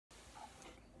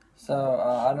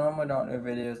I normally don't do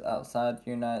videos outside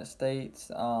the United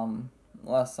States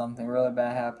unless something really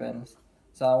bad happens.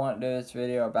 So I want to do this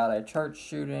video about a church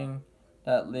shooting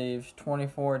that leaves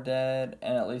 24 dead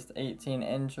and at least 18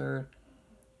 injured.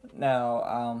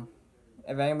 Now,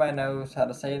 if anybody knows how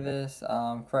to say this,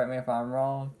 correct me if I'm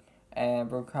wrong. And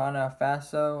Burkina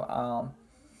Faso,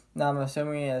 now I'm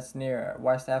assuming it's near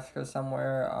West Africa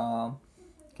somewhere.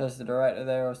 Because the director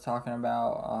there was talking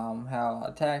about how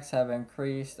attacks have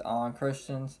increased on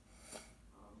Christians.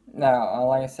 Now,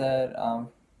 like I said,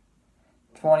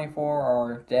 24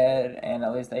 are dead and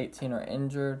at least 18 are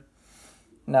injured.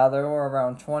 Now, there were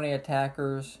around 20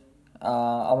 attackers.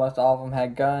 Almost all of them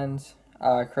had guns.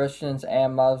 Christians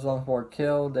and Muslims were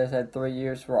killed. They said 3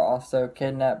 youths were also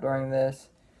kidnapped during this.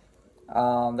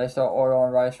 They stole oil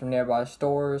and rice from nearby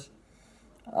stores.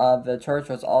 The church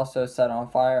was also set on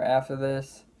fire after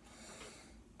this.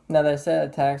 Now, they said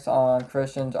attacks on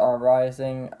Christians are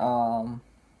rising.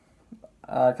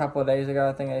 A couple of days ago,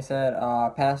 I think they said a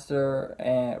pastor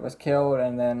was killed,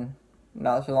 and then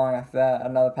not too long after that,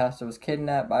 another pastor was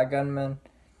kidnapped by gunmen.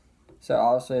 So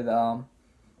obviously,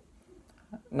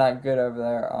 not good over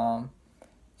there.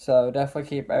 So definitely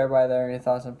keep everybody there in your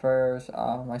thoughts and prayers.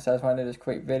 Like I said, I just want to do this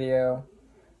quick video.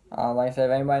 Like I said,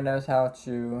 if anybody knows how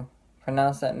to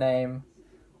pronounce that name,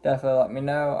 definitely let me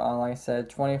know. Like I said,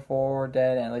 24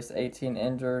 dead and at least 18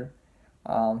 injured.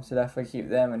 So definitely keep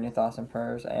them in your thoughts and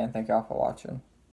prayers, and thank y'all for watching.